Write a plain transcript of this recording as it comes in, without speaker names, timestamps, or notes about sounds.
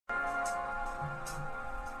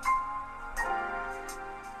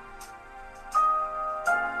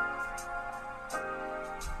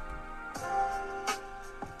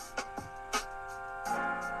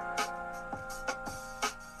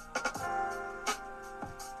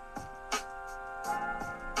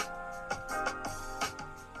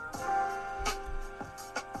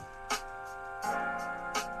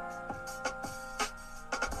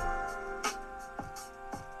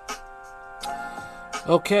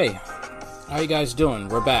Okay, how you guys doing?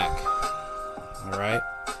 We're back. Alright.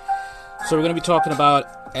 So we're going to be talking about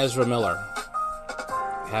Ezra Miller.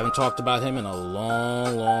 Haven't talked about him in a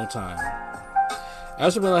long time.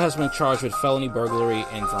 Ezra Miller has been charged with felony burglary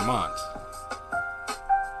in Vermont.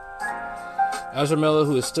 Ezra Miller,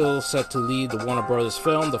 who is still set to lead the Warner Brothers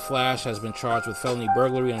film The Flash, has been charged with felony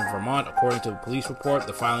burglary in Vermont. According to a police report,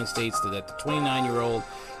 the filing states that the 29-year-old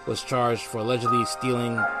was charged for allegedly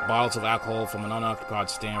stealing bottles of alcohol from an unoccupied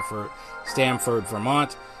Stamford,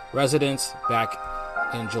 Vermont residence back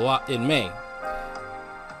in May.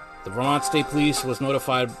 The Vermont State Police was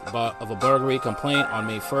notified of a burglary complaint on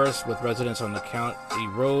May 1st, with residents on the County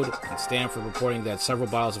Road in Stamford reporting that several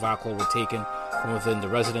bottles of alcohol were taken from within the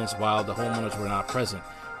residence while the homeowners were not present.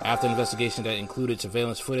 After an investigation that included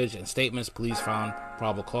surveillance footage and statements, police found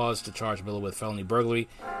probable cause to charge Miller with felony burglary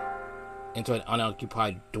into an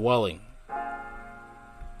unoccupied dwelling.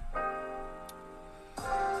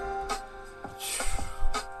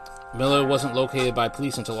 Miller wasn't located by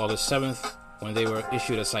police until August 7th, when they were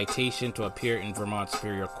issued a citation to appear in Vermont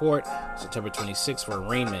Superior Court September 26th for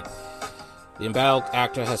arraignment. The embattled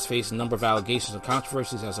actor has faced a number of allegations and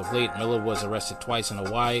controversies as of late. Miller was arrested twice in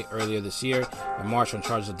Hawaii earlier this year, in March on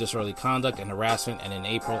charges of disorderly conduct and harassment, and in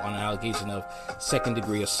April on an allegation of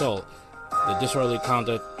second-degree assault. The disorderly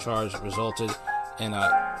conduct charge resulted in a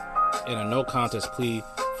no-contest plea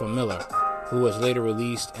from Miller, who was later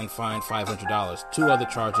released and fined $500. Two other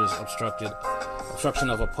charges, obstruction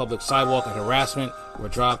of a public sidewalk and harassment, were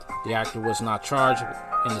dropped. The actor was not charged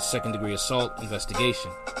in the second-degree assault investigation.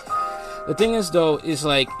 The thing is, though, is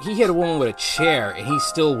like he hit a woman with a chair and he's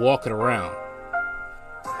still walking around.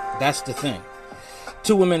 That's the thing.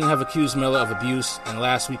 Two women have accused Miller of abuse, and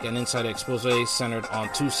last week an insider expose centered on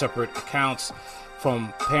two separate accounts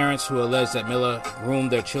from parents who alleged that Miller groomed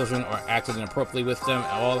their children or acted inappropriately with them,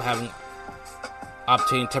 all having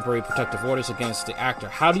obtained temporary protective orders against the actor.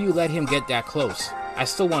 How do you let him get that close? I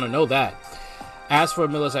still want to know that. As for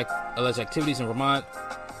Miller's alleged activities in Vermont,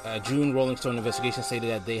 June Rolling Stone investigation stated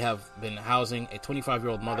that they have been housing a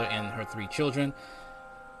 25-year-old mother and her 3 children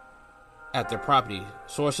at their property.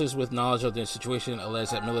 Sources with knowledge of the situation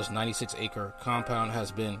allege that Miller's 96-acre compound has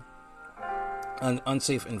been an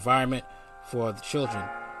unsafe environment for the children,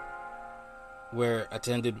 where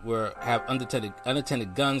unattended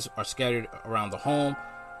guns are scattered around the home.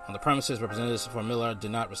 On the premises, representatives for Miller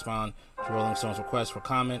did not respond to Rolling Stone's request for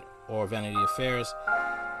comment or Vanity Fair's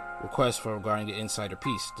request regarding the insider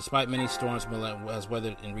piece. Despite many storms Miller has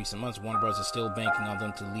weathered in recent months, Warner Bros. Is still banking on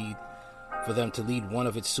them to lead one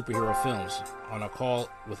of its superhero films. On a call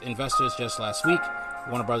with investors just last week,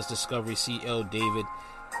 Warner Bros. Discovery CEO David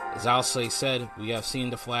Zalsey said, "We have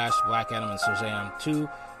seen The Flash, Black Adam, and Shazam 2.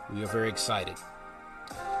 We are very excited."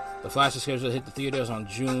 The Flash is scheduled to hit the theaters on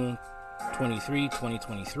June 23,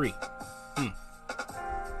 2023.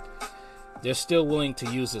 They're still willing to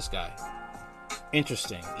use this guy.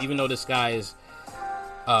 Interesting. Even though this guy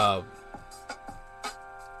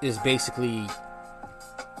is basically,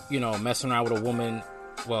 messing around with a woman.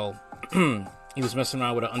 Well, he was messing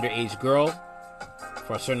around with an underage girl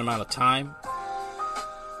for a certain amount of time,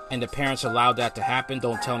 and the parents allowed that to happen.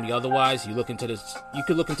 Don't tell me otherwise. You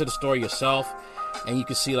could look into the story yourself, and you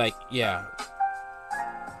could see, he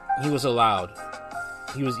was allowed.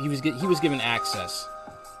 He was given access.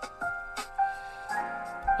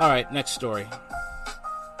 All right, next story.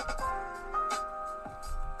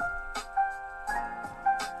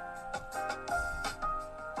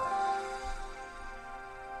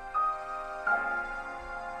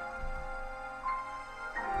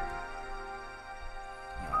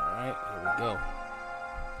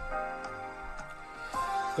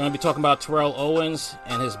 Going to be talking about Terrell Owens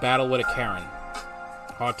and his battle with a Karen.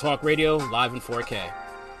 Hard Talk Radio, live in 4K.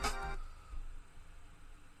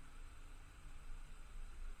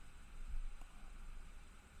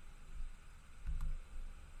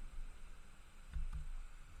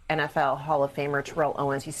 NFL Hall of Famer Terrell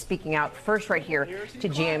Owens. He's speaking out first right here to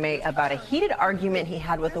GMA about a heated argument he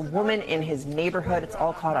had with a woman in his neighborhood. It's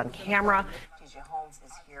all caught on camera. TJ Holmes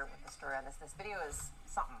is here with the story on this. This video is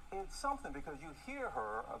something. It's something because you hear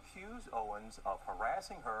her accuse Owens of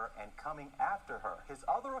harassing her and coming after her. His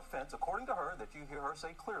other offense, according to her, that you hear her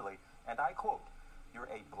say clearly, and I quote, "You're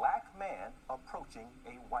a black man approaching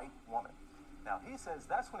a white woman." Now, he says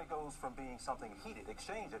that's when it goes from being something heated,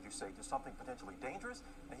 exchange, as you say, to something potentially dangerous,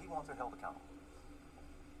 and he wants her held accountable.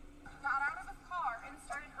 Got out of his car and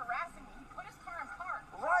started harassing me. He put his car in park.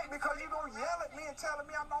 Right, because you're going to yell at me and telling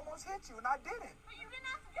me I'm almost hit you, and I didn't. But you didn't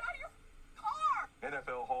have to get out of your car. And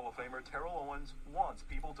NFL Hall of Famer Terrell Owens wants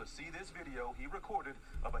people to see this video he recorded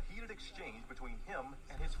of a heated exchange between him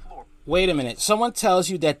and his floor. Wait a minute. Someone tells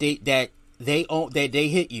you that they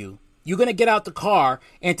hit you. You're gonna get out the car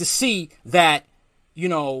and to see that, you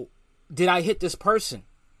know, did I hit this person?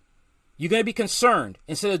 You're gonna be concerned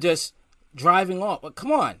instead of just driving off. But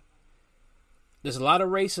come on. There's a lot of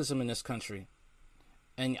racism in this country.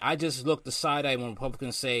 And I just look the side eye when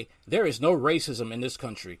Republicans say there is no racism in this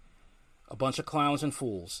country. A bunch of clowns and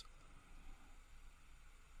fools.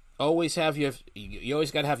 You always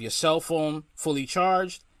got to have your cell phone fully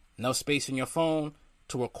charged, enough space in your phone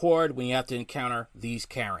to record when you have to encounter these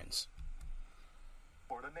Karens.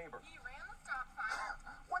 For the neighbor. He ran the stop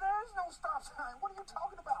sign. Well, there is no stop sign. What are you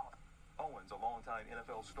talking about? Owens, a longtime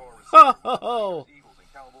NFL star Ho, receiver ho, ho. for the Eagles and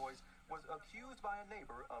Cowboys, was accused by a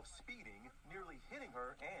neighbor of speeding, nearly hitting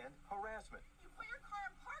her, and harassment. You put your car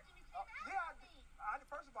in park and you came Yeah, after me.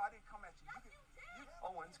 first of all, I didn't come at you. Yes, you did.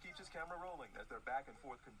 Owens keeps his camera rolling as their back and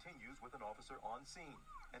forth continues with an officer on scene.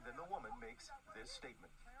 And then the woman makes this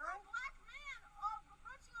statement. You're a black man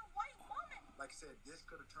approaching a white woman. Like I said, this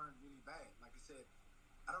could have turned really bad. Like I said,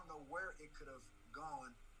 I don't know where it could have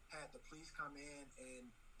gone had the police come in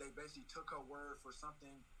and they basically took her word for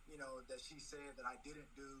something, you know, that she said that I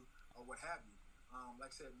didn't do or what have you.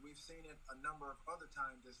 Like I said, we've seen it a number of other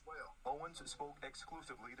times as well. Owens spoke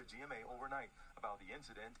exclusively to GMA overnight about the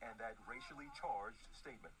incident and that racially charged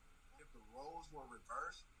statement. If the roles were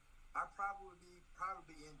reversed, I'd probably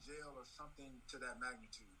be in jail or something to that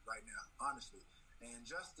magnitude right now, honestly. And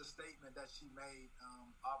just the statement that she made,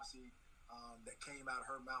 obviously, that came out of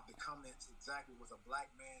her mouth, the comments exactly was a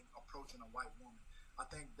black man approaching a white woman. I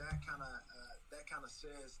think that kind of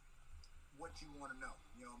says what you want to know,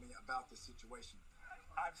 you know what I mean, about the situation.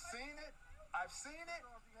 I've seen it. I've seen it,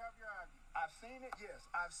 yes.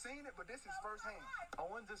 I've seen it, but this is firsthand.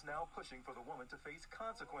 Owens is now pushing for the woman to face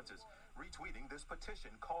consequences, retweeting this petition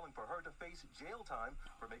calling for her to face jail time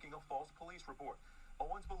for making a false police report.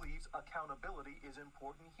 Owens believes accountability is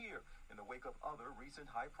important here in the wake of other recent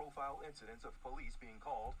high-profile incidents of police being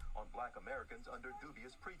called on black Americans under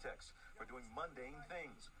dubious pretexts for doing mundane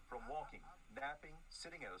things, from walking, napping,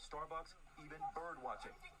 sitting at a Starbucks, even bird watching.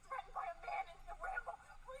 I'm being threatened by a man in the Rambo.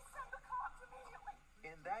 Please send the cops immediately.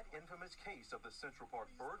 In that infamous case of the Central Park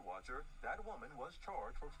bird watcher, that woman was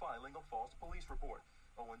charged for filing a false police report.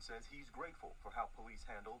 Owens says he's grateful for how police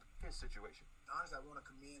handled his situation. Honestly, I want to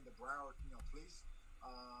commend the Broward, police,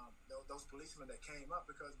 those policemen that came up,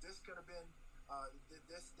 because this could have been,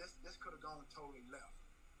 this could have gone totally left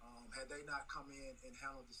had they not come in and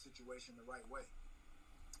handled the situation the right way.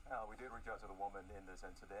 We did reach out to the woman in this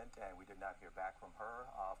incident, and we did not hear back from her.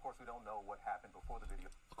 Of course, we don't know what happened before the video.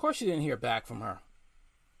 Of course she didn't hear back from her.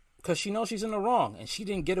 Because she knows she's in the wrong. And she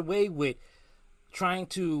didn't get away with trying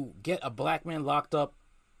to get a black man locked up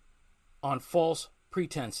on false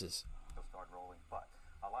pretenses. They'll start rolling. But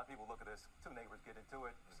a lot of people look at this. Two neighbors get into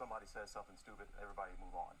it. Somebody says something stupid. Everybody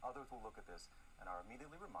move on. Others will look at this and are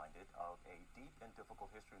immediately reminded of a deep and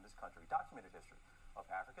difficult history in this country, documented history, of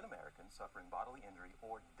African Americans suffering bodily injury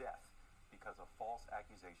or death because of false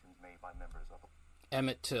accusations made by members of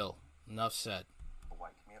Emmett Till. Enough said. the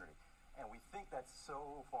white community. And we think that's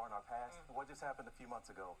so far in our past. What just happened a few months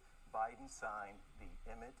ago? Biden signed the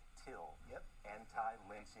Emmett Till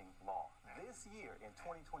anti-lynching law. This year, in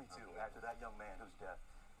 2022, after that young man whose death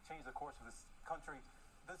changed the course of this country,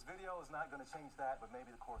 this video is not going to change that, but maybe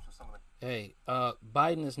the course of some of the... Hey,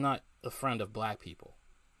 Biden is not a friend of black people.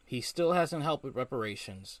 He still hasn't helped with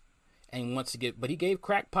reparations. And he wants to get... But he gave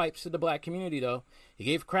crack pipes to the black community, though. He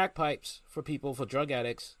gave crack pipes for people, for drug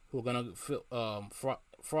addicts, who are going to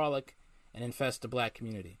frolic and infest the black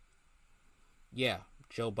community. Yeah,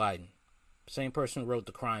 Joe Biden. Same person who wrote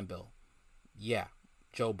the crime bill. Yeah,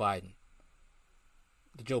 Joe Biden.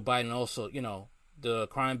 The Joe Biden also, the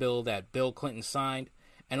crime bill that Bill Clinton signed,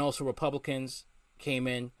 and also Republicans came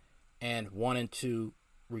in and wanted to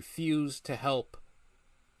refuse to help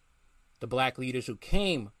the black leaders who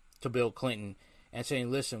came to Bill Clinton and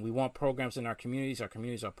saying, listen, we want programs in our communities. Our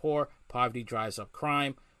communities are poor. Poverty drives up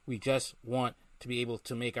crime. We just want to be able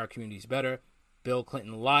to make our communities better. Bill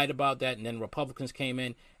Clinton lied about that, and then Republicans came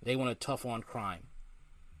in. They wanted tough on crime.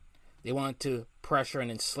 They wanted to pressure and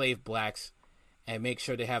enslave blacks and make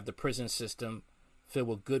sure they have the prison system filled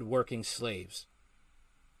with good working slaves.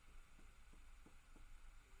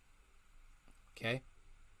 Okay?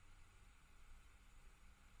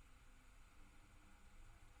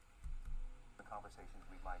 The conversations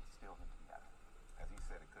we might still need to be having. As he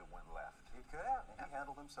said, it could have went left. It could have, and he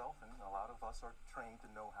handled himself, and a lot of us are trained to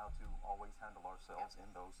know how to always handle ourselves in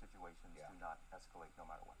those situations to not escalate no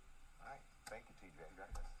matter what. All right. Thank you, TJ. You got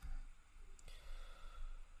it.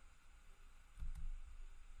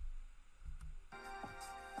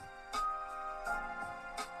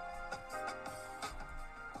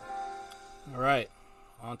 All right,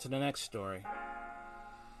 on to the next story.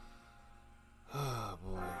 Oh,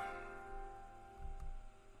 boy.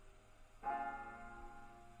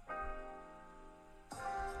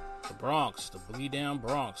 The Bronx, the Bleed Down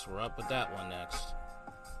Bronx. We're up with that one next.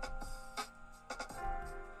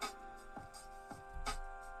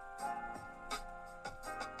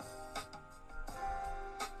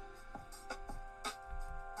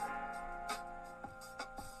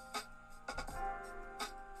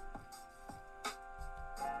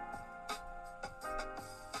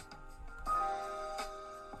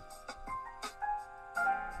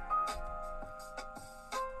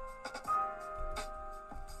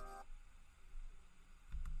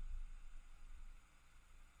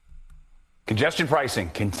 Congestion pricing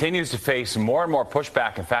continues to face more and more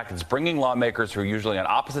pushback. In fact, it's bringing lawmakers who are usually on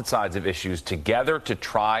opposite sides of issues together to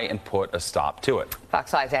try and put a stop to it.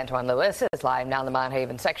 Fox 5's Antoine Lewis is live now in the Mount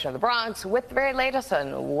Haven section of the Bronx with the very latest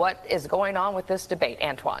on what is going on with this debate.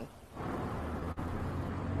 Antoine.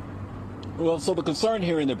 Well, so the concern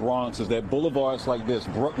here in the Bronx is that boulevards like this,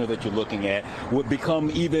 Bruckner that you're looking at, would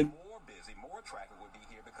become even More busy, more traffic would be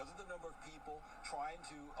here because of the number of people trying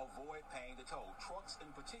to avoid paying the toll, trucks in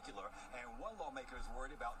particular, and one lawmaker is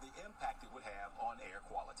worried about the impact it would have on air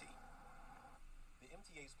quality. The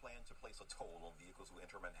MTA's plan to place a toll on vehicles who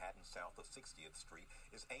enter Manhattan south of 60th Street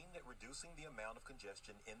is aimed at reducing the amount of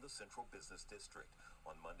congestion in the central business district.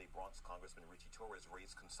 On Monday, Bronx Congressman Richie Torres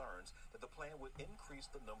raised concerns that the plan would increase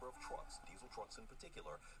the number of trucks, diesel trucks in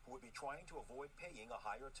particular, who would be trying to avoid paying a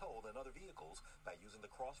higher toll than other vehicles by using the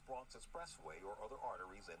Cross Bronx Expressway or other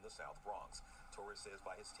arteries in the South Bronx. Torres says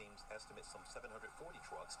by his team's estimate, some 740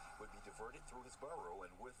 trucks would be diverted through his borough,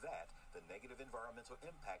 and with that, the negative environmental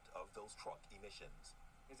impact of those truck emissions.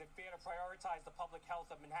 Is it fair to prioritize the public health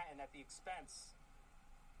of Manhattan at the expense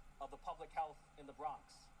of the public health in the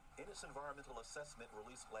Bronx? In its environmental assessment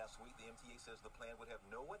released last week, the MTA says the plan would have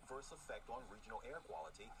no adverse effect on regional air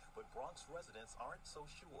quality, but Bronx residents aren't so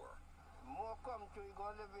sure. More country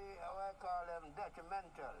going to be, I call them,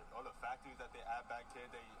 detrimental. All the factories that they add back here,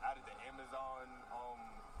 they added the Amazon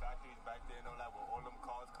factories back there, like with all them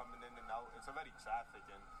cars coming in and out. It's already traffic,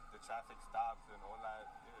 and the traffic stops and all that.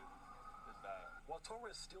 It's bad. While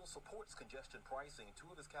Torres still supports congestion pricing,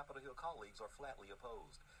 two of his Capitol Hill colleagues are flatly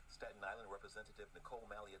opposed. Staten Island Representative Nicole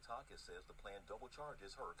Malliotakis says the plan double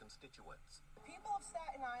charges her constituents. The people of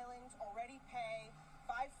Staten Island already pay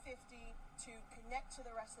 $5.50 to connect to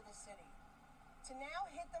the rest of the city. To now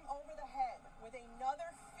hit them over the head with another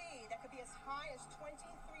fee that could be as high as $23.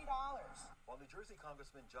 While New Jersey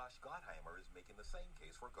Congressman Josh Gottheimer is making the same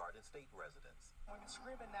case for Garden State residents. We've been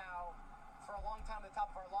screaming now for a long time at the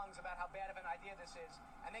top of our lungs about how bad of an idea this is,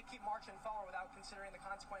 and they keep marching forward without considering the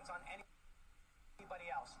consequence on anybody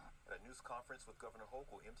else. At a news conference with Governor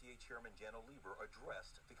Hochul, MTA Chairman Janno Lieber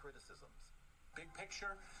addressed the criticisms. Big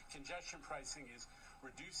picture, congestion pricing is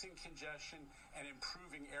reducing congestion and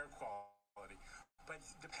improving air quality. But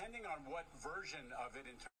depending on what version of it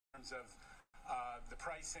in terms of the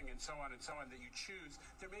pricing and so on that you choose,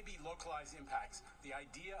 there may be localized impacts. The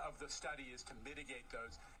idea of the study is to mitigate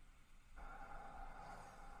those.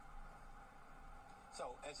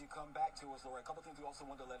 So, as you come back to us, Laura, a couple things we also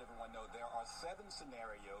want to let everyone know. There are 7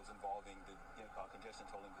 scenarios involving the congestion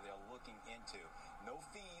tolling that they're looking into. No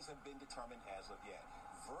fees have been determined as of yet.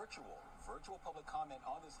 Virtual public comment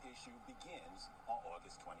on this issue begins on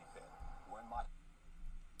August 25th. We're in my...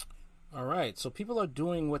 All right, so people are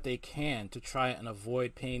doing what they can to try and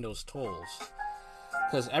avoid paying those tolls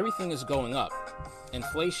because everything is going up.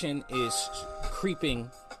 Inflation is creeping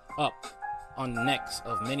up on the necks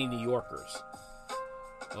of many New Yorkers.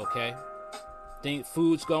 Okay?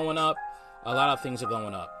 Food's going up. A lot of things are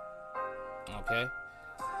going up. Okay?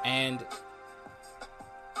 And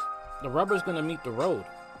the rubber's going to meet the road.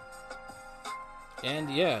 And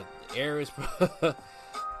yeah, air is...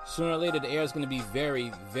 sooner or later, the air is going to be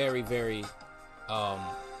very, very, very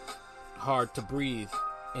hard to breathe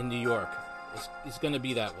in New York. It's going to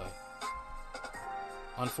be that way.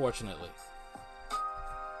 Unfortunately.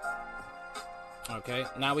 Okay?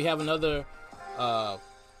 Now we have another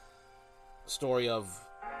story of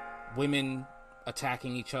women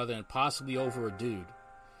attacking each other and possibly over a dude.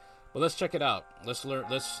 But let's check it out. Let's learn.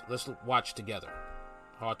 Let's watch together.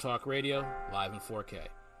 Hard Talk Radio, live in 4K.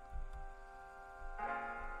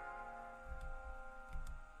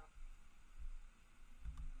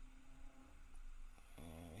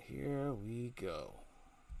 And here we go.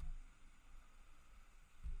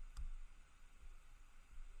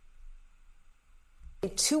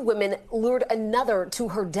 Two women lured another to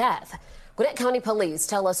her death. Gwinnett County Police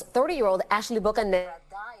tell us 30-year-old Ashley Bocanegra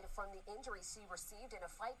died from the injuries she received in a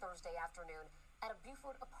fight Thursday afternoon at a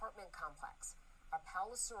Buford apartment complex. Our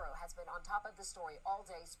Paola Suro has been on top of the story all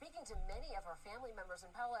day, speaking to many of her family members. And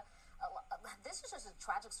Paola, this is just a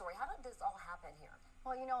tragic story. How did this all happen here?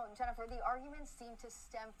 Well, you know, Jennifer, the arguments seem to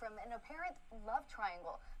stem from an apparent love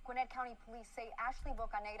triangle. Gwinnett County Police say Ashley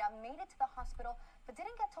Bocanegra made it to the hospital, but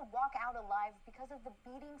didn't get to walk out alive because of the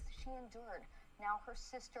beatings she endured. Now her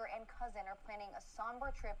sister and cousin are planning a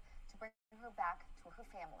somber trip to bring her back to her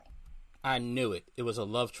family. I knew it. It was a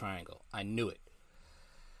love triangle. I knew it.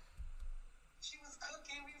 She was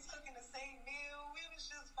cooking. We was cooking the same meal. We was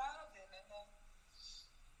just vibing, and then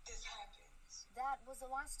this happens. That was the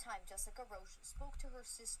last time Jessica Roche spoke to her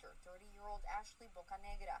sister, 30-year-old Ashley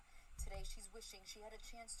Bocanegra. Today, she's wishing she had a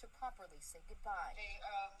chance to properly say goodbye. They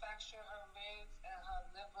fractured her ribs and her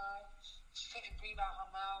liver. She couldn't breathe out her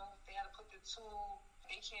mouth. They had to put the tube.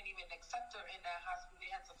 They can't even accept her in that hospital.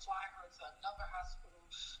 They had to fly her to another hospital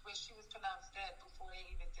where she was pronounced dead before they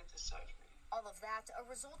even did the surgery. All of that a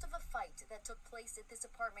result of a fight that took place at this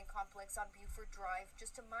apartment complex on Buford Drive,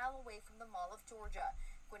 just a mile away from the Mall of Georgia.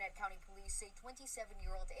 Gwinnett County Police say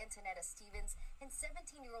 27-year-old Antonetta Stevens and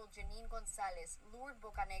 17-year-old Janine Gonzalez lured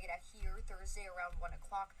Bocanegra here Thursday around 1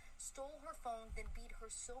 o'clock, stole her phone, then beat her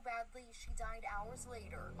so badly she died hours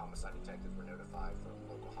later. Homicide detectives were notified from a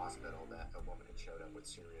local hospital that a woman had showed up with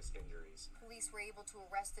serious injuries. Police were able to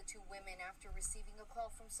arrest the two women after receiving a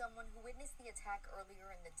call from someone who witnessed the attack earlier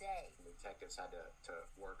in the day. The detectives had to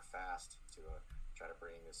work fast to try to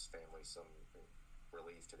bring this family some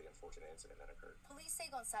relief to the unfortunate incident that occurred. Police say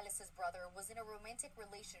Gonzalez's brother was in a romantic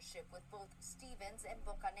relationship with both Stevens and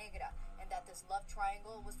Bocanegra, and that this love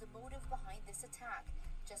triangle was the motive behind this attack.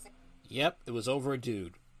 Yep, it was over a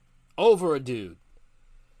dude. Over a dude.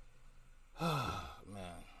 Oh,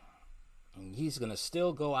 man. And he's going to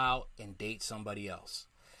still go out and date somebody else.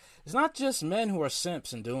 It's not just men who are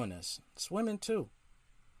simps and doing this. It's women, too.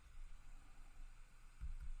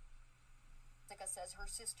 Jessica says her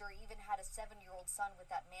sister even had a 7-year-old son with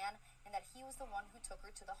that man, and that he was the one who took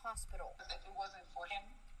her to the hospital. If it wasn't for him,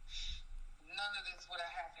 none of this would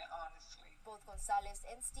have happened, honestly. Both Gonzalez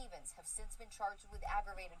and Stevens have since been charged with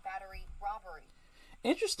aggravated battery, robbery.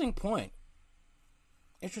 Interesting point.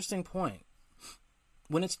 Interesting point.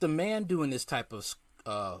 When it's the man doing this type of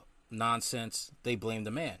nonsense, they blame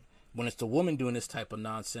the man. When it's the woman doing this type of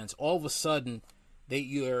nonsense, all of a sudden,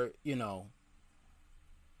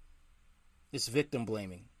 it's victim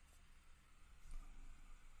blaming.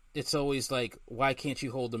 It's always like, why can't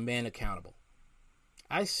you hold the man accountable?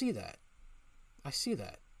 I see that. And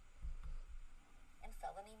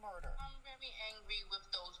felony murder. I'm very angry with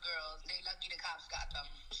those girls. They lucky the cops got them.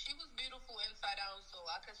 She was beautiful inside out, so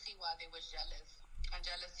I could see why they was jealous. And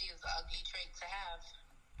jealousy is an ugly trait to have.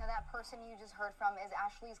 Now, that person you just heard from is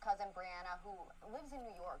Ashley's cousin, Brianna, who lives in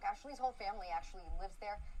New York. Ashley's whole family actually lives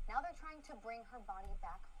there. Now they're trying to bring her body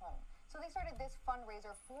back home. So they started this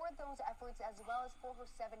fundraiser for those efforts as well as for her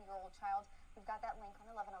 7-year-old child. We've got that link on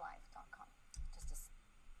 11alive.com.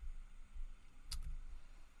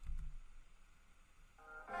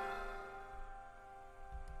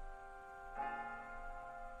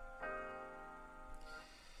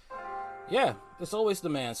 Yeah, it's always the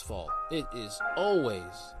man's fault. It is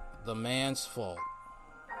always the man's fault.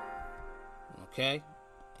 Okay?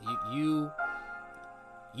 You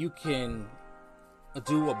can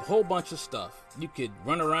do a whole bunch of stuff. You could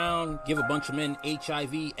run around, give a bunch of men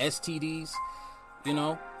HIV, STDs.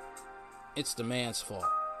 It's the man's fault.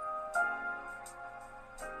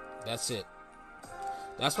 That's it.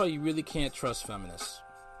 That's why you really can't trust feminists.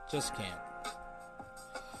 Just can't.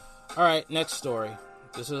 All right, next story.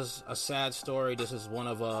 This is a sad story. This is one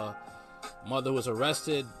of a mother who was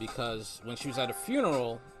arrested because when she was at a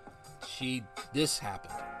funeral, this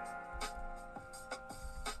happened.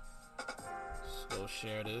 Let's go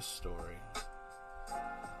share this story.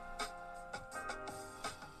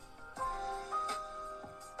 1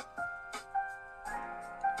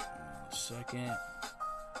 second.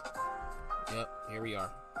 Yep, here we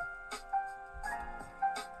are.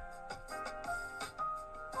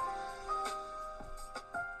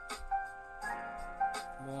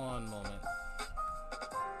 One moment.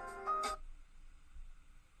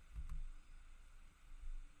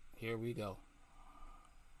 Here we go.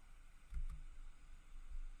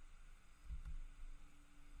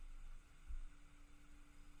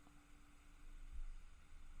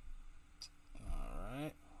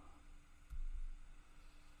 Alright.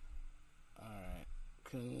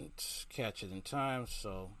 Couldn't catch it in time,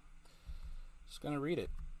 so just gonna read it.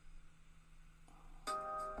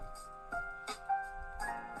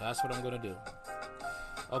 That's what I'm going to do.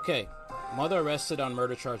 Okay, Mother arrested on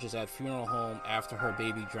murder charges at funeral home after her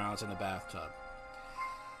baby drowns in the bathtub.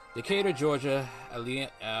 Decatur, Georgia, a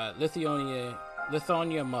Lithuania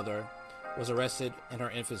mother was arrested in her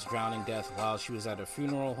infant's drowning death while she was at a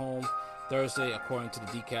funeral home Thursday, according to the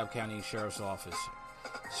DeKalb County Sheriff's Office.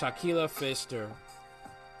 Shakila Pfister,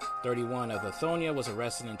 31, of Lithuania, was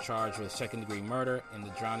arrested and charged with second-degree murder in the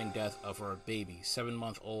drowning death of her baby,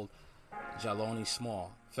 7-month-old Jaloni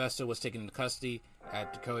Small. Pfister was taken into custody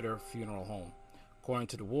at Decatur Funeral Home. According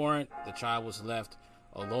to the warrant, the child was left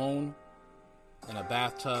alone in a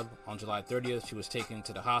bathtub on July 30th. She was taken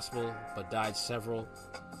to the hospital but died several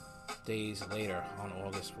days later on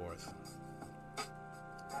August 4th.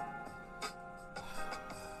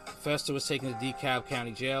 Pfister was taken to DeKalb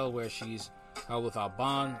County Jail, where she's held without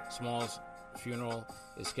bond. Small's funeral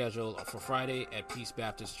is scheduled for Friday at Peace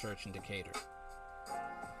Baptist Church in Decatur.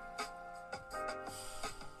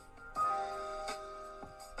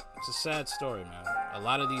 It's a sad story, man. A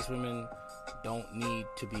lot of these women don't need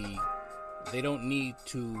to be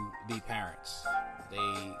parents.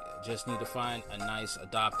 They just need to find a nice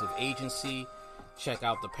adoptive agency, check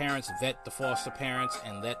out the parents, vet the foster parents,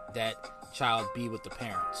 and let that child be with the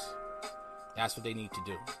parents. That's what they need to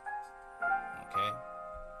do. Okay?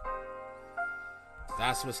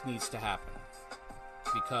 That's what needs to happen.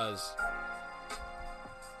 Because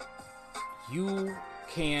you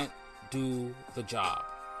can't do the job.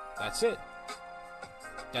 That's it.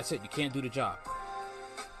 That's it. You can't do the job.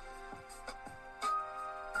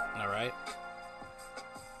 Alright?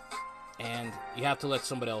 And you have to let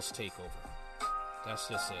somebody else take over. That's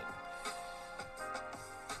just it.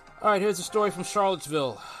 Alright, here's a story from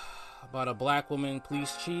Charlottesville about a black woman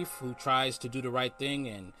police chief who tries to do the right thing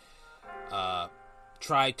and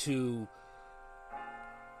try to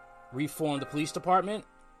reform the police department,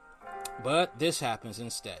 but this happens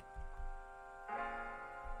instead.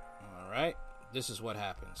 Alright, this is what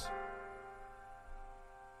happens.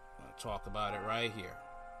 I'll talk about it right here.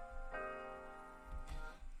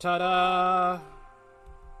 Ta-da!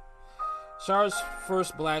 Charlotte's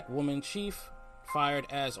first black woman chief fired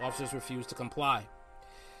as officers refused to comply.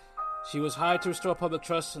 She was hired to restore public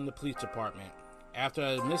trust in the police department. After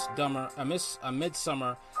a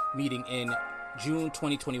midsummer meeting in June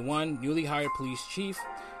 2021, newly hired police chief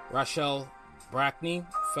Rachel Brackney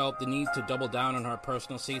felt the need to double down on her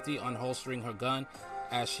personal safety, unholstering her gun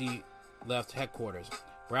as she left headquarters.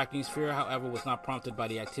 Brackney's fear, however, was not prompted by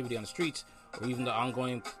the activity on the streets or even the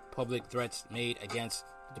ongoing public threats made against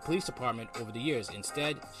the police department over the years.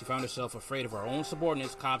 Instead, she found herself afraid of her own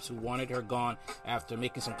subordinates, cops who wanted her gone after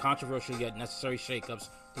making some controversial yet necessary shakeups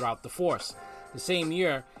throughout the force. The same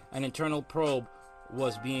year, an internal probe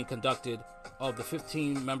was being conducted of the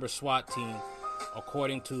 15-member SWAT team,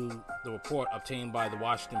 according to the report obtained by the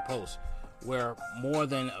Washington Post, where more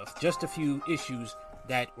than just a few issues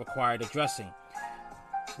that required addressing.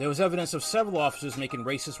 There was evidence of several officers making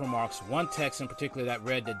racist remarks, one text in particular that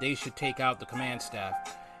read that they should take out the command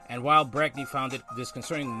staff. And while Brackney found it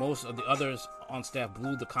disconcerting, most of the others on staff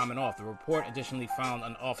blew the comment off. The report additionally found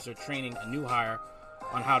an officer training a new hire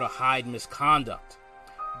on how to hide misconduct.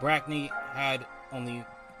 Brackney had only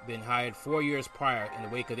been hired 4 years prior in the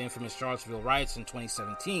wake of the infamous Charlottesville riots in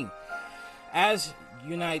 2017. As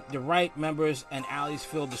Unite the Right members and allies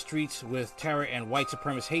filled the streets with terror and white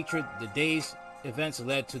supremacist hatred, the day's events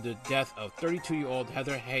led to the death of 32-year-old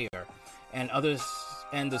Heather Heyer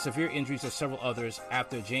and the severe injuries of several others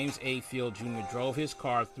after James A. Field Jr. drove his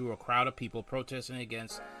car through a crowd of people protesting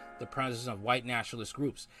against the presence of white nationalist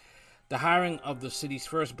groups. The hiring of the city's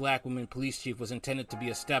first black woman police chief was intended to be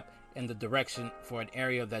a step in the direction for an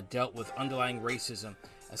area that dealt with underlying racism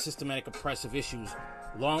and systematic oppressive issues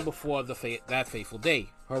long before that fateful day.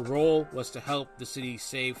 Her role was to help the city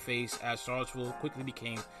save face as Charlottesville quickly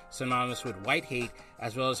became synonymous with white hate,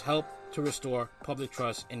 as well as help to restore public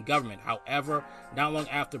trust in government. However, not long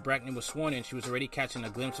after Brackney was sworn in, she was already catching a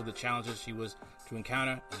glimpse of the challenges she was to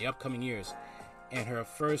encounter in the upcoming years. In her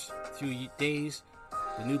first few days,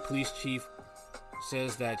 the new police chief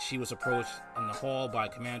says that she was approached in the hall by a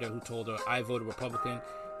commander who told her, "I voted Republican,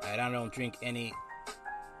 and I don't drink any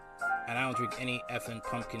effing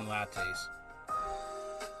pumpkin lattes."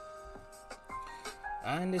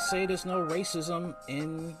 And they say there's no racism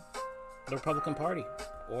in the Republican Party,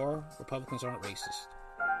 or Republicans aren't racist.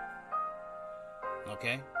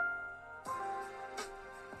 Okay?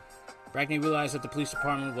 Brackney realized that the police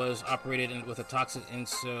department was operated with a toxic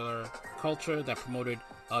insular culture that promoted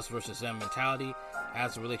us versus them mentality,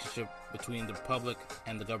 as the relationship between the public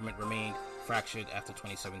and the government remained fractured after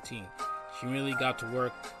 2017. She really got to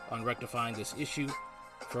work on rectifying this issue.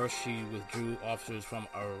 First, she withdrew officers from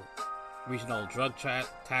Regional Drug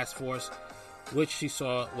Task Force, which she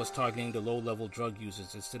saw was targeting the low-level drug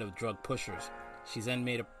users instead of drug pushers. She then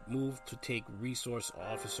made a move to take resource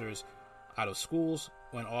officers out of schools,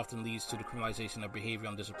 when often leads to the criminalization of behavior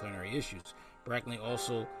on disciplinary issues. Brackney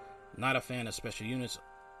also not a fan of special units,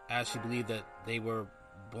 as she believed that they were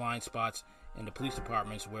blind spots in the police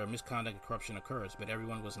departments where misconduct and corruption occurs, but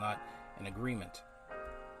everyone was not in agreement.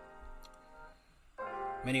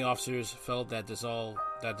 Many officers felt that dissolving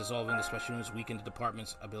the special units weakened the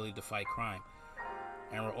department's ability to fight crime,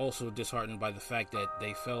 and were also disheartened by the fact that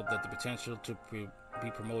they felt that the potential to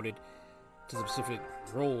be promoted to specific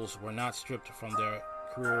roles were not stripped from their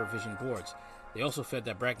career vision boards. They also felt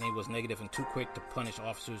that Brackney was negative and too quick to punish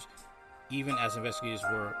officers, even as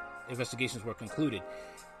investigations were concluded.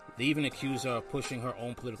 They even accused her of pushing her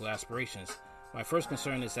own political aspirations. My first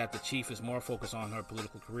concern is that the chief is more focused on her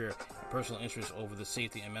political career and personal interests over the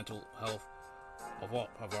safety and mental health of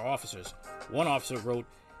our officers. One officer wrote,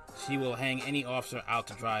 "She will hang any officer out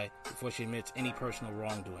to dry before she admits any personal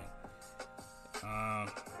wrongdoing."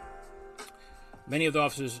 Many of the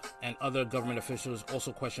officers and other government officials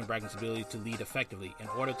also questioned Brackney's ability to lead effectively. In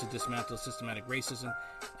order to dismantle systematic racism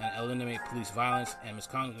and eliminate police violence and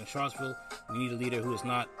misconduct in Charlottesville, we need a leader who is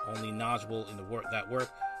not only knowledgeable in that work,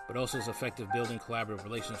 but also is effective building collaborative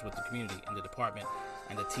relations with the community and the department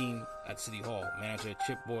and the team at City Hall, Manager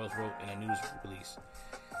Chip Boyles wrote in a news release.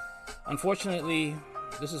 Unfortunately,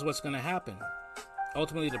 this is what's going to happen.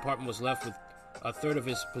 Ultimately, the department was left with a third of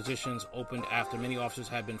its positions opened after many officers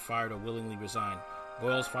had been fired or willingly resigned.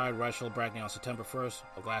 Boyles fired Rachel Brackney on September 1st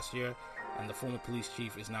of last year, and the former police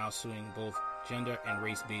chief is now suing both gender and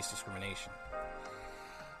race-based discrimination.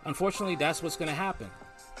 Unfortunately, that's what's going to happen.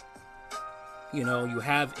 You know, you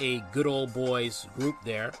have a good old boys group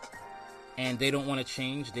there, and they don't want to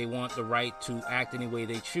change. They want the right to act any way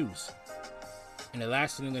they choose. And the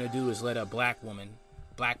last thing they're going to do is let a black woman,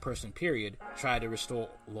 black person period, try to restore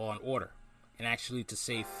law and order, and actually to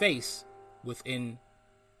save face within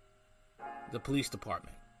the police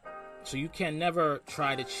department. So you can never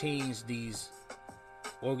try to change this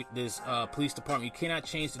police department. You cannot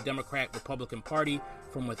change the Democrat-Republican Party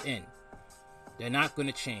from within. They're not going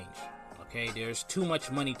to change. Okay, there's too much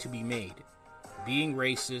money to be made. Being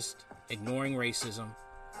racist, ignoring racism,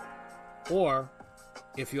 or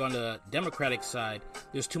if you're on the Democratic side,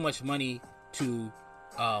 there's too much money to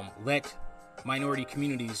let minority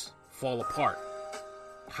communities fall apart.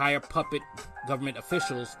 Hire puppet government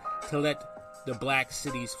officials to let the black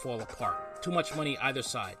cities fall apart. Too much money either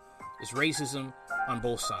side. It's racism on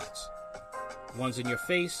both sides. One's in your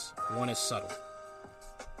face, one is subtle.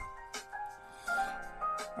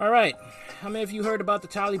 All right, how many of you heard about the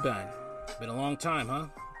Taliban? Been a long time, huh?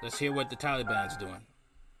 Let's hear what the Taliban's doing.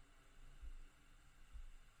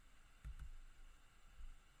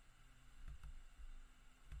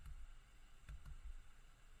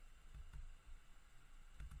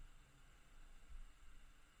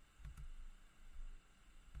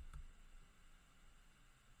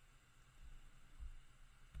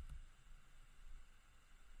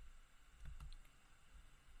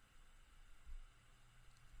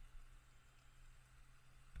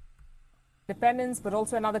 Independence, but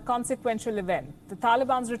also another consequential event, the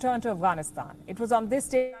Taliban's return to Afghanistan. It was on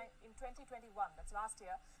this day in 2021, that's last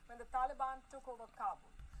year, when the Taliban took over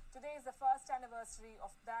Kabul. Today is the first anniversary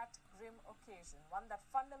of that grim occasion, one that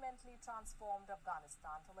fundamentally transformed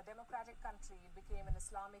Afghanistan. From a democratic country, it became an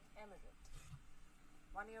Islamic emirate.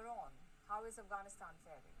 1 year on, how is Afghanistan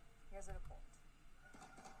faring? Here's a report.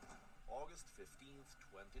 August 15th,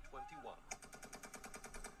 2021.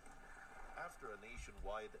 After a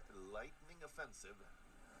nationwide lightning offensive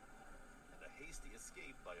and a hasty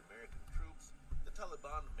escape by American troops, the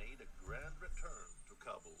Taliban made a grand return to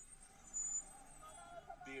Kabul.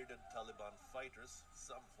 Bearded Taliban fighters,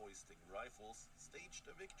 some hoisting rifles, staged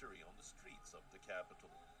a victory on the streets of the capital,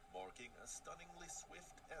 marking a stunningly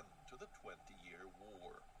swift end to the 20-year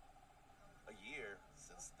war. A year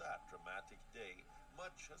since that dramatic day,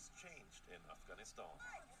 much has changed in Afghanistan.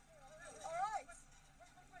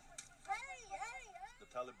 The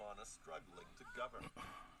Taliban are struggling to govern.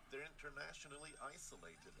 They're internationally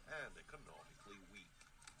isolated and economically weak.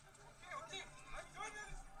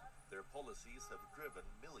 Their policies have driven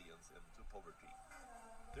millions into poverty.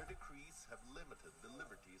 Their decrees have limited the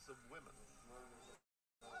liberties of women.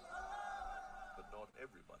 But not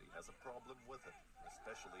everybody has a problem with it,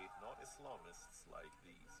 especially not Islamists like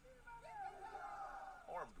these.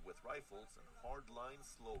 Armed with rifles and hardline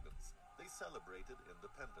slogans, they celebrated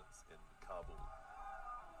independence in Kabul.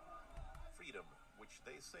 Freedom, which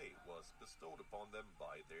they say was bestowed upon them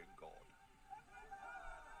by their God.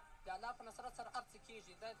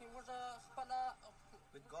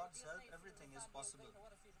 With God's help, everything is possible.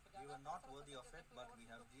 We were not worthy of it, but we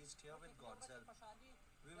have reached here with God's help.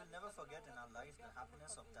 We will never forget in our life the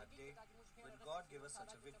happiness of that day when God gave us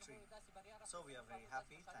such a victory. So we are very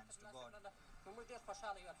happy, thanks to God.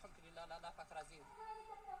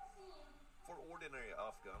 For ordinary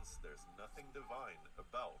Afghans, there's nothing divine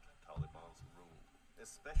about Taliban's rule,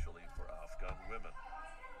 especially for Afghan women.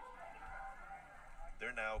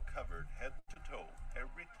 They're now covered head to toe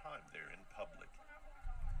every time they're in public.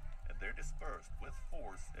 And they're dispersed with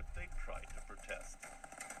force if they try to protest.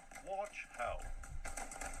 Watch how.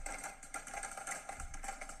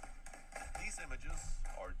 These images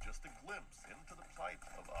are just a glimpse into the plight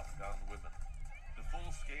of Afghan women. The full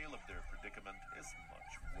scale of their predicament is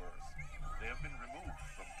much worse. They have been removed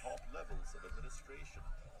from top levels of administration.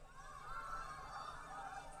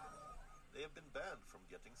 They have been banned from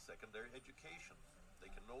getting secondary education. They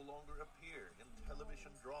can no longer appear in television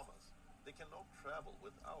dramas. They cannot travel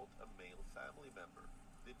without a male family member.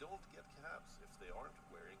 They don't get cabs if they aren't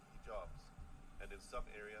wearing hijabs. And in some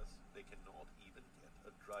areas, they cannot even get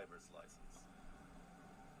a driver's license.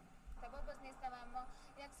 The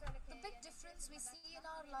big difference we see in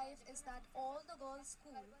our life is that all the girls'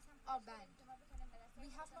 schools are banned. We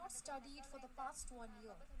have not studied for the past 1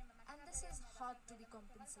 year, and this is hard to be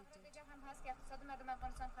compensated.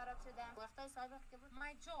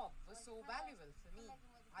 My job was so valuable for me.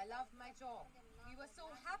 I loved my job. We were so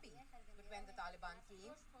happy. But when the Taliban came,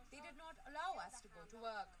 they did not allow us to go to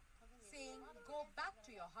work, saying, go back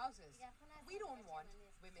to your houses. We don't want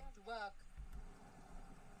women to work.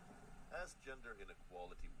 As gender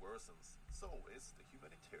inequality worsens, so is the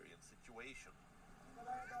humanitarian situation.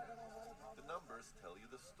 The numbers tell you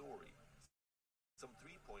the story. Some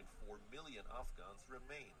 3.4 million Afghans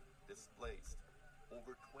remain displaced.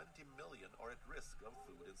 Over 20 million are at risk of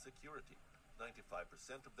food insecurity.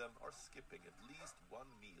 95% of them are skipping at least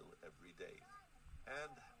one meal every day.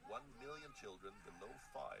 And 1 million children below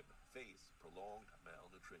 5 face prolonged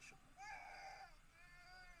malnutrition.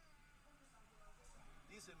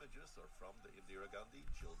 These images are from the Indira Gandhi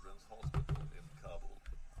Children's Hospital in Kabul.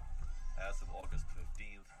 As of August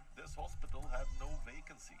 15th, this hospital had no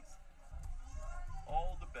vacancies.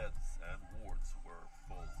 All the beds and wards were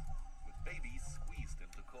full, with babies squeezed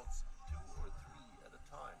into cots 2 or 3 at a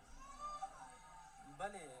time.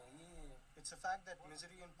 It's a fact that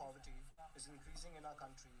misery and poverty is increasing in our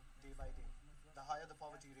country day by day. The higher the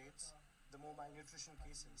poverty rates, the more malnutrition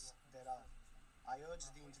cases there are. I urge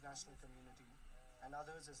the international community and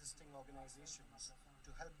others assisting organizations to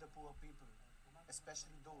help the poor people,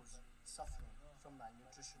 especially those suffering from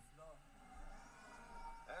malnutrition.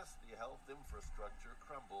 As the health infrastructure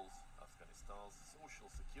crumbles, Afghanistan's social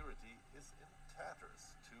security is in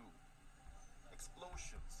tatters too.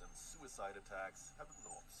 Explosions and suicide attacks have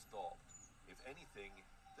not stopped. If anything,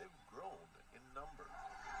 they've grown in number.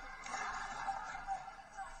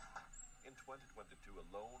 In 2022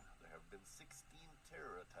 alone, there have been 16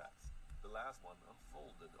 terror attacks. The last one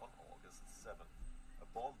unfolded on August 7th. A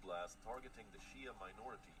bomb blast targeting the Shia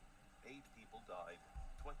minority. 8 people died,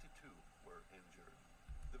 22 were injured.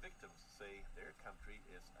 The victims say their country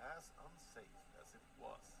is as unsafe as it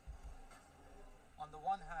was. On the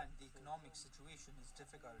one hand, the economic situation is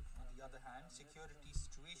difficult. On the other hand, security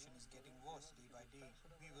situation is getting worse day by day.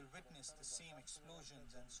 We will witness the same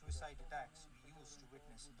explosions and suicide attacks we used to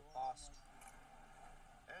witness in the past.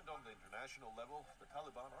 And on the international level, the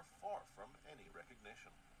Taliban are far from any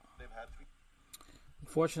recognition. They've had to...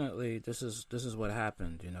 Unfortunately, this is what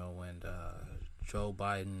happened, when Joe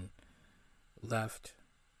Biden left.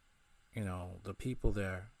 The people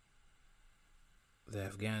there, the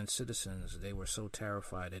Afghan citizens, they were so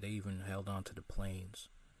terrified that they even held on to the planes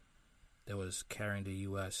that was carrying the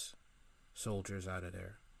U.S. soldiers out of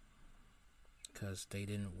there because they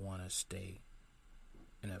didn't want to stay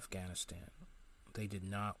in Afghanistan. They did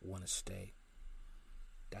not want to stay.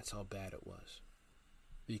 That's how bad it was.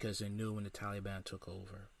 Because they knew when the Taliban took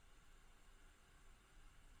over,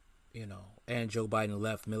 and Joe Biden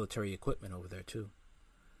left military equipment over there too.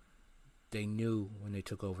 They knew when they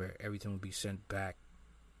took over, everything would be sent back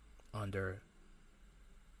under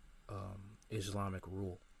Islamic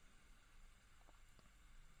rule.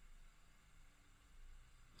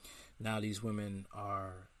 Now these women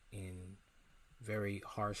are in very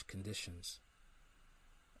harsh conditions.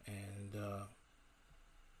 And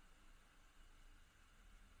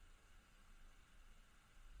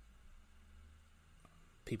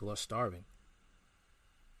people are starving.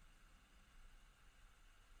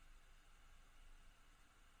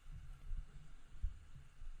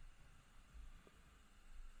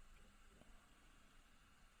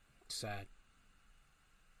 sad.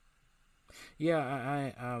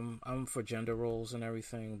 Yeah, I'm for gender roles and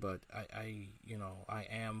everything, but I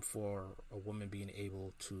am for a woman being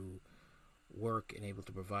able to work and able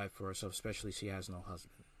to provide for herself, especially if she has no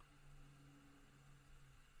husband.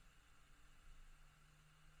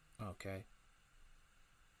 Okay.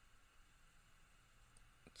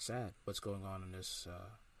 It's sad what's going on in this,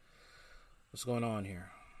 what's going on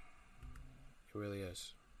here. It really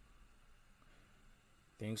is.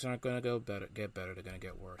 Things aren't going to get better, they're going to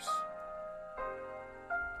get worse.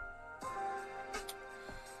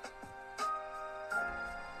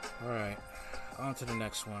 Alright, on to the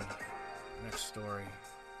next one. Next story.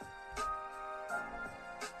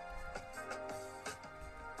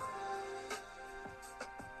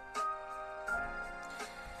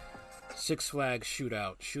 Six Flags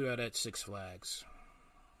shootout. Shootout at Six Flags.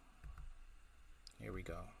 Here we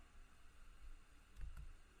go.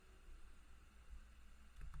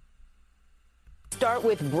 Start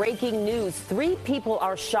with breaking news. 3 people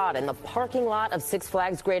are shot in the parking lot of Six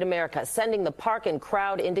Flags Great America, sending the park and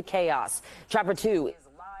crowd into chaos. Chopper 2 is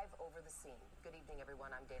live over the scene. Good evening,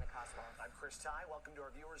 everyone. I'm Dana Koslow. I'm Chris Ty. Welcome to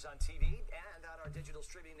our viewers on TV and on our digital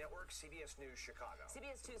streaming network, CBS News Chicago.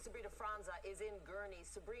 CBS 2 Sabrina Franza is in Gurnee.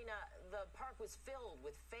 Sabrina, the park was filled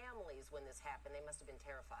with families when this happened. They must have been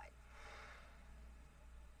terrified.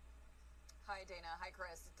 Hi, Dana. Hi,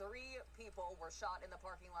 Chris. 3 people were shot in the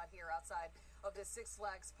parking lot here outside of the Six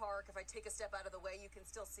Flags Park. If I take a step out of the way, you can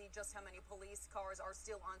still see just how many police cars are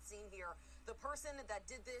still on scene here. The person that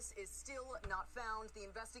did this is still not found. The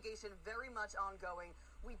investigation very much ongoing.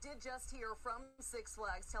 We did just hear from Six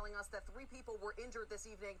Flags telling us that 3 people were injured this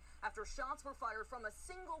evening after shots were fired from a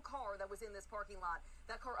single car that was in this parking lot.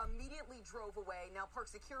 That car immediately drove away. Now, park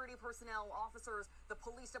security personnel, officers, the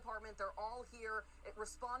police department, they're all here. It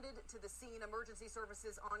responded to the scene. Emergency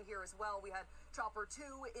services on here as well. We had Chopper 2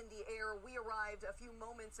 in the air. We arrived a few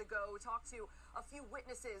moments ago, talked to a few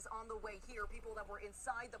witnesses on the way here, people that were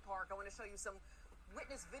inside the park. I want to show you some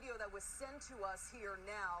witness video that was sent to us here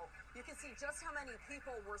now. You can see just how many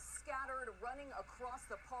people were scattered, running across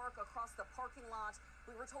the park, across the parking lot.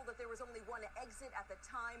 We were told that there was only one exit at the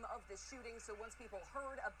time of the shooting, so once people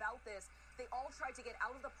heard about this, they all tried to get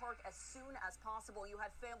out of the park as soon as possible. You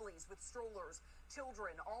had families with strollers,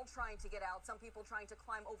 children, all trying to get out. Some people trying to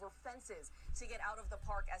climb over fences to get out of the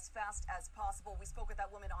park as fast as possible. We spoke with that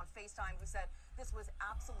woman on FaceTime who said this was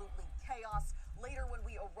absolutely chaos. Later, when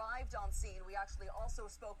we arrived on scene, we actually also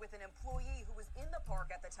spoke with an employee who was in the park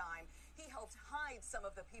at the time. He helped hide some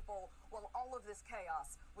of the people while all of this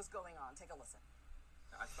chaos was going on. Take a listen.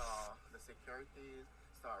 I saw the security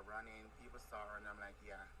start running, people start running. I'm like,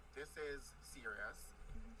 yeah, this is serious.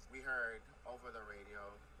 We heard over the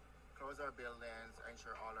radio, close our buildings,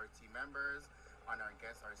 ensure all our team members and our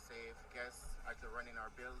guests are safe. Guests are to run in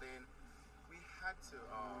our building. We had to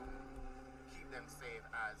keep them safe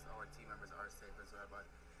as our team members are safe as well. But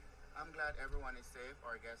I'm glad everyone is safe,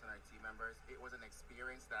 our guests and our team members. It was an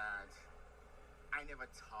experience that I never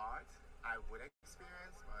thought I would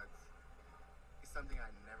experience, but it's something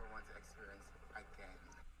I never want to experience again.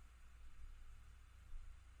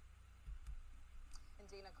 And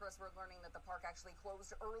Dana, Chris, we're learning that the park actually closed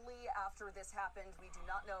early after this happened. We do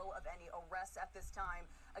not know of any arrests at this time.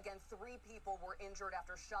 Again, 3 people were injured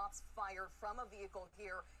after shots fired from a vehicle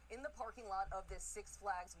here in the parking lot of this Six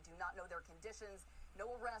Flags. We do not know their conditions,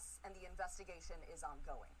 no arrests, and the investigation is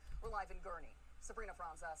ongoing. We're live in Gurnee. Sabrina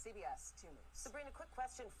Franza, CBS 2 News. Sabrina, quick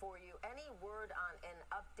question for you. Any word on an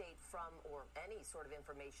update from, or any sort of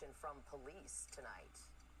information from police tonight?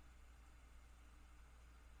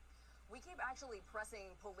 We keep actually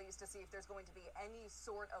pressing police to see if there's going to be any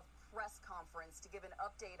sort of press conference to give an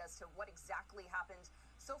update as to what exactly happened.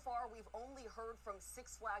 So far, we've only heard from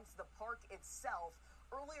Six Flags, the park itself.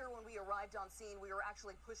 Earlier, when we arrived on scene, we were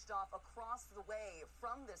actually pushed off across the way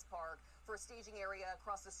from this park for a staging area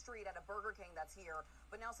across the street at a Burger King that's here.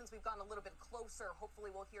 But now, since we've gotten a little bit closer,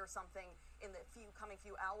 hopefully we'll hear something in the coming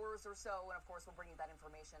few hours or so. And of course, we'll bring you that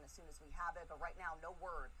information as soon as we have it. But right now, no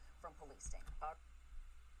word from police.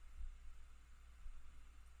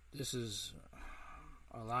 This is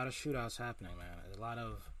a lot of shootouts happening, man. A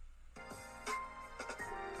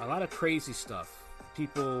lot of crazy stuff.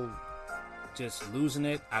 People just losing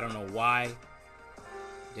it. I don't know why.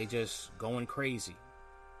 They just going crazy.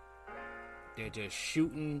 They're just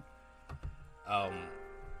shooting.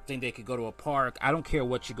 Think they could go to a park. I don't care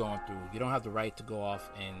what you're going through. You don't have the right to go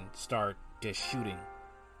off and start just shooting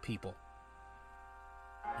people.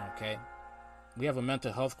 Okay? We have a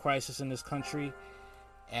mental health crisis in this country.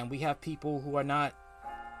 And we have people who are not,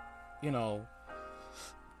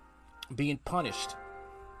 being punished.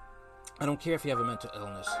 I don't care if you have a mental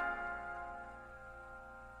illness.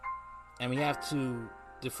 And we have to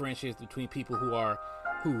differentiate between people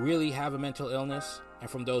who really have a mental illness and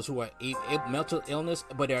from those who are mental illness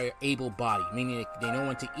but are able-bodied, meaning they know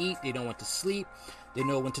when to eat, they know when to sleep, they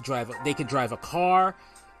know when to drive. They can drive a car.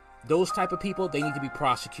 Those type of people, they need to be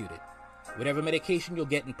prosecuted. Whatever medication you'll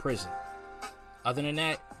get in prison. Other than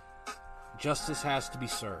that, justice has to be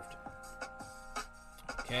served.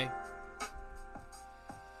 Okay?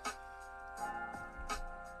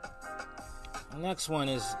 The next one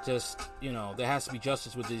is just, there has to be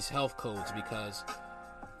justice with these health codes, because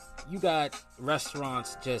you got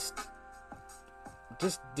restaurants just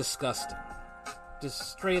disgusting.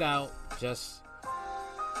 Just straight out, just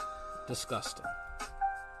disgusting.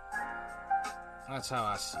 That's how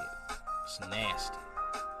I see it. It's nasty.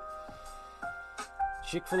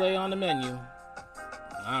 Chick-fil-A on the menu.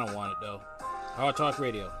 I don't want it though. Hard Talk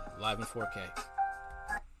Radio, live in 4K.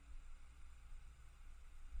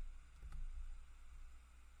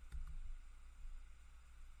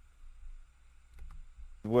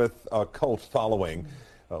 With a cult following,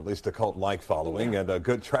 at least a cult-like following, and a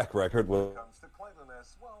good track record with... Comes to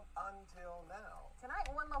cleanliness, well, until now. Tonight,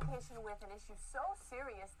 one location with an issue so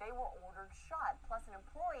serious they were ordered shut, plus an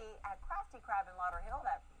employee at Crafty Crab in Lauderhill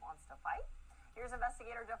that wants to fight. Here's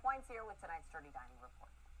investigator Jeff Wines here with tonight's Dirty Dining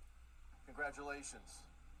Report. Congratulations.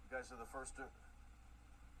 You guys are the first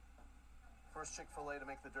Chick-fil-A to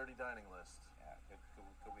make the Dirty Dining list. Yeah,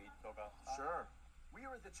 could we talk about that? Sure. We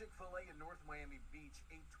are at the Chick-fil-A in North Miami Beach,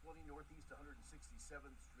 820 Northeast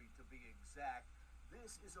 167th Street to be exact.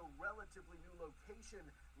 This is a relatively new location.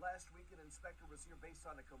 Last week, an inspector was here based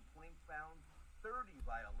on a complaint, found 30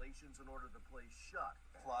 violations in order to place shut.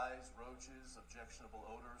 Flies, roaches, objectionable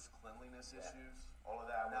odors, cleanliness issues. All of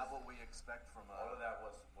that Not what we expect from a... All of that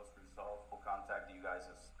was resolved. We'll contact you guys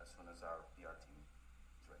as soon as our PR team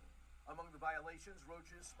is ready. Among the violations,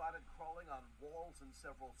 roaches spotted crawling on walls in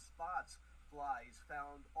several spots. Flies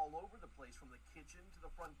found all over the place from the kitchen to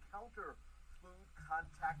the front counter. Food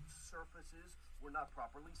contact surfaces were not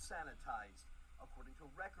properly sanitized. According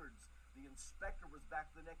to records, the inspector was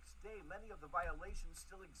back the next day. Many of the violations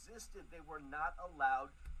still existed. They were not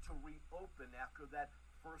allowed to reopen after that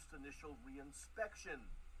first initial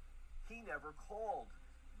reinspection. He never called.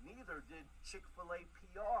 Neither did Chick-fil-A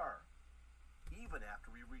PR, even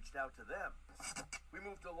after we reached out to them. We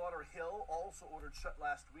moved to Lauderhill, also ordered shut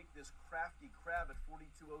last week. This Crafty Crab at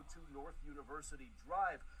 4202 North University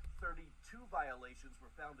Drive. 32 violations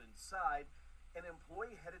were found inside. An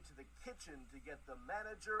employee headed to the kitchen to get the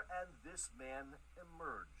manager, and this man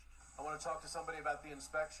emerged. I want to talk to somebody about the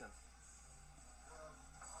inspection.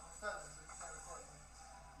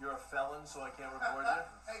 You're a felon, so I can't record you?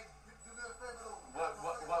 Hey, do me a favor.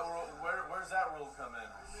 Where's that rule come in?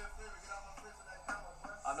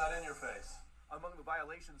 I'm not in your face. Among the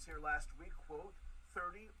violations here last week, quote,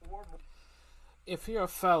 30 or more. If you're a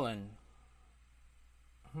felon,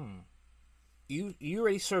 you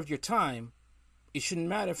already served your time. It shouldn't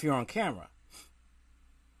matter if you're on camera.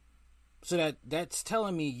 So that's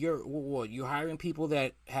telling me you're hiring people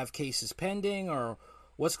that have cases pending, or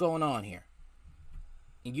what's going on here?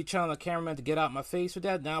 And you telling the cameraman to get out my face with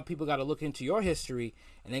that? Now people got to look into your history,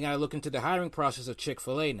 and they got to look into the hiring process of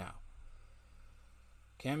Chick-fil-A now.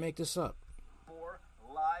 Can't make this up.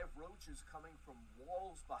 Live roaches coming from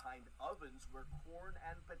walls behind ovens where corn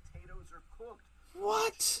and potatoes are cooked.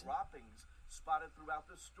 What? Droppings spotted throughout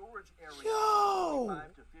the storage area. Yo!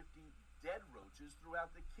 45 to 50 dead roaches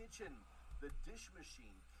throughout the kitchen. The dish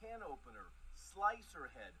machine, can opener,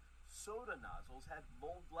 slicer head, soda nozzles had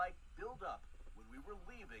mold-like buildup. When we were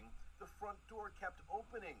leaving, the front door kept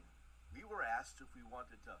opening. We were asked if we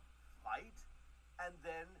wanted to fight, and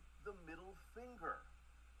then the middle finger.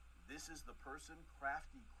 This is the person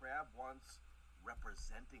Crafty Crab wants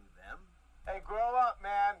representing them? Hey, grow up,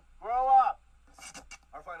 man. Grow up.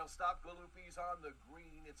 Our final stop, Galuppi's on the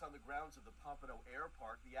green. It's on the grounds of the Pompano Air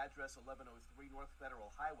Park. The address 1103 North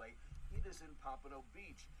Federal Highway. It is in Pompano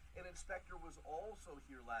Beach. An inspector was also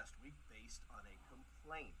here last week based on a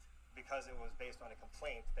complaint. Because it was based on a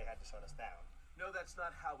complaint, they had to shut us down. No, that's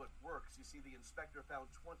not how it works. You see, the inspector found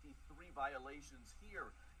 23 violations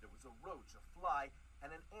here. There was a roach, a fly, and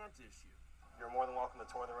an ant issue. You're more than welcome to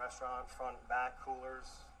tour the restaurant, front, back, coolers.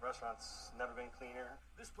 Restaurant's never been cleaner.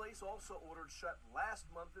 This place also ordered shut last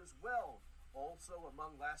month as well. Also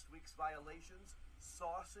among last week's violations,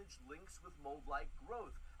 sausage links with mold-like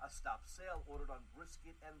growth. A stop sale ordered on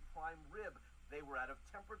brisket and prime rib. They were out of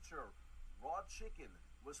temperature. Raw chicken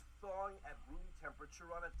was thawing at room temperature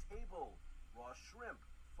on a table. Raw shrimp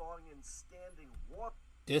thawing in standing water.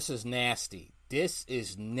 This is nasty. This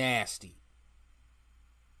is nasty.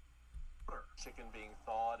 Chicken being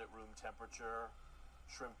thawed at room temperature.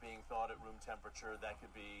 shrimp being thawed at room temperature. That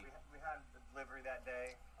could be. We had the delivery that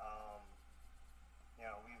day. You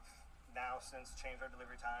know, we've now since changed our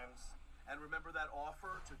delivery times. And remember that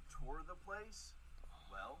offer to tour the place?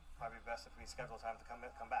 Well, probably best if we schedule time to come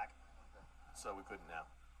back. So we couldn't now.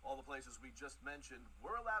 All the places we just mentioned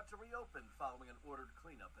were allowed to reopen following an ordered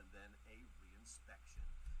cleanup and then a reinspection.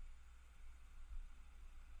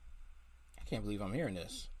 I can't believe I'm hearing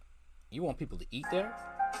this. You want people to eat there?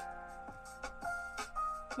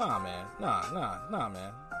 Nah, man. Nah,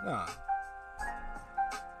 man. Nah.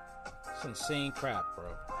 It's insane crap,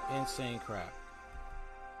 bro. Insane crap.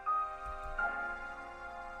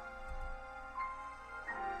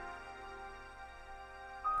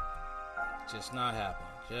 Just not happening.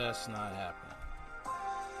 Just not happening.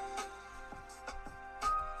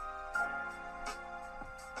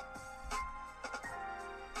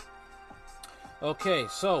 Okay,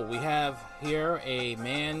 so we have here a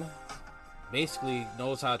man basically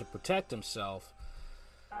knows how to protect himself,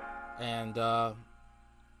 and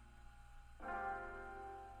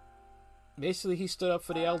basically he stood up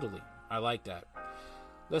for the elderly. I like that.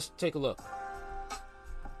 Let's take a look.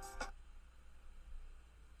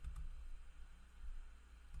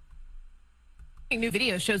 New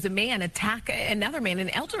video shows a man attack another man,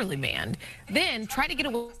 an elderly man, then try to get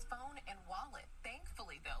away. His phone and wallet.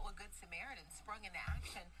 Thankfully, though, a good Samaritan sprung into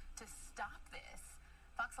action to stop this.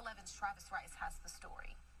 Fox 11's Travis Rice has the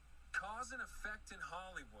story. Cause and effect in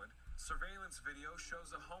Hollywood. Surveillance video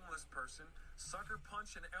shows a homeless person sucker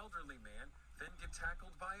punch an elderly man, then get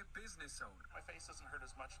tackled by a business owner. My face doesn't hurt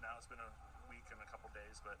as much now. It's been a week and a couple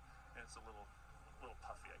days, but it's a little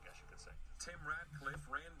puffy, I guess you could say. Tim Ratcliffe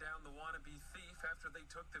ran down the wannabe thief after they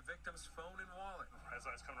took the victim's phone and wallet. As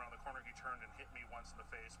I was coming around the corner, he turned and hit me once in the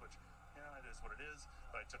face, which, you know, it is what it is.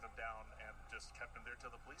 But I took him down and just kept him there till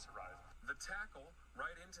the police arrived. The tackle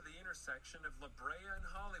right into the intersection of La Brea and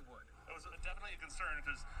Hollywood. It was definitely a concern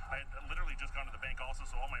because I had literally just gone to the bank also,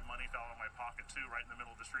 so all my money fell out of my pocket too, right in the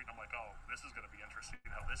middle of the street. And I'm like, oh, this is going to be interesting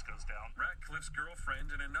how this goes down. Ratcliffe's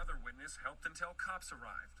girlfriend and another witness helped until cops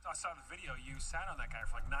arrived. I saw the video. You sat on that guy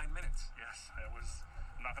for like 9 minutes. Yes, it was.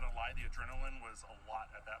 I'm not going to lie, the adrenaline was a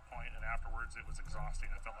lot at that point, and afterwards it was exhausting.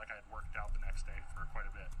 I felt like I had worked out the next day for quite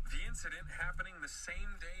a bit. The incident happening the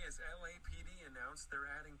same day as LAPD announced they're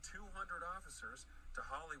adding 200 officers to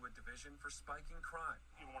Hollywood Division for spiking crime.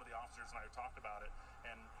 Even one of the officers and I talked about it,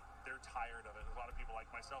 and they're tired of it. A lot of people like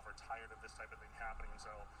myself are tired of this type of thing happening,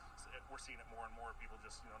 so we're seeing it more and more. People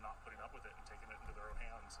just, not putting up with it and taking it into their own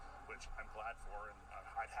hands, which I'm glad for, and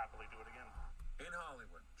I'd happily do it again. In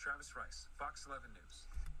Hollywood, Travis Rice, Fox 11 News.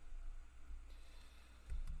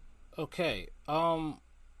 Okay,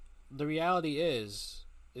 the reality is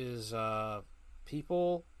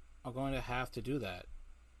people are going to have to do that.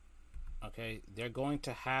 Okay, they're going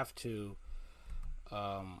to have to,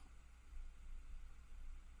 they're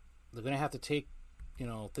going to have to take,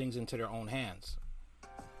 things into their own hands,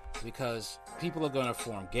 because people are going to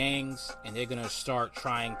form gangs and they're going to start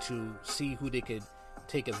trying to see who they could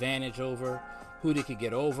take advantage over, who they could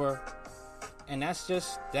get over, and that's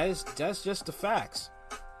just the facts.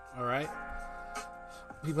 All right,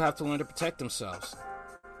 people have to learn to protect themselves.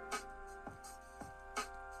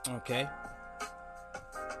 Okay,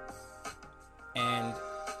 and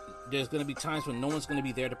there's going to be times when no one's going to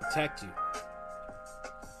be there to protect you.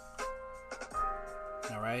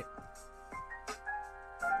 All right,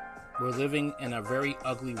 we're living in a very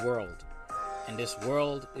ugly world, and this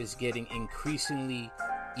world is getting increasingly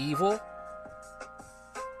evil,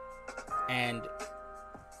 and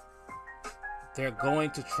they're going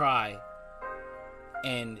to try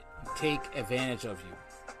and take advantage of you.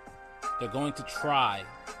 They're going to try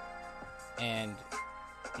and,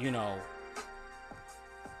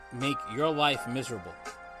 make your life miserable.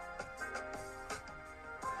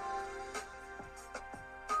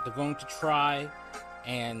 They're going to try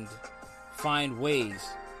and find ways,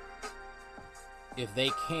 if they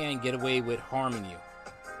can, get away with harming you.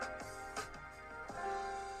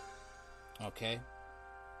 Okay?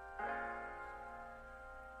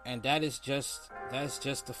 And that's just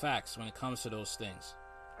the facts when it comes to those things.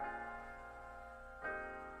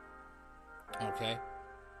 Okay?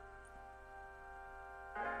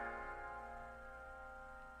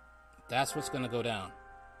 That's what's going to go down.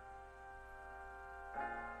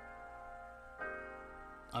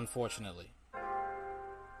 Unfortunately.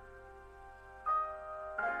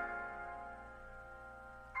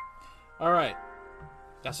 All right.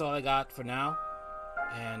 That's all I got for now.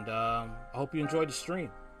 And I hope you enjoyed the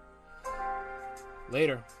stream.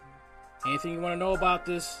 Later. Anything you want to know about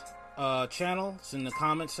this channel, it's in the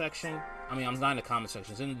comment section. I'm not in the comment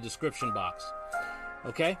section. It's in the description box.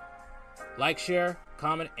 Okay? Like, share,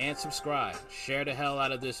 comment, and subscribe. Share the hell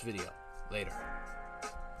out of this video. Later.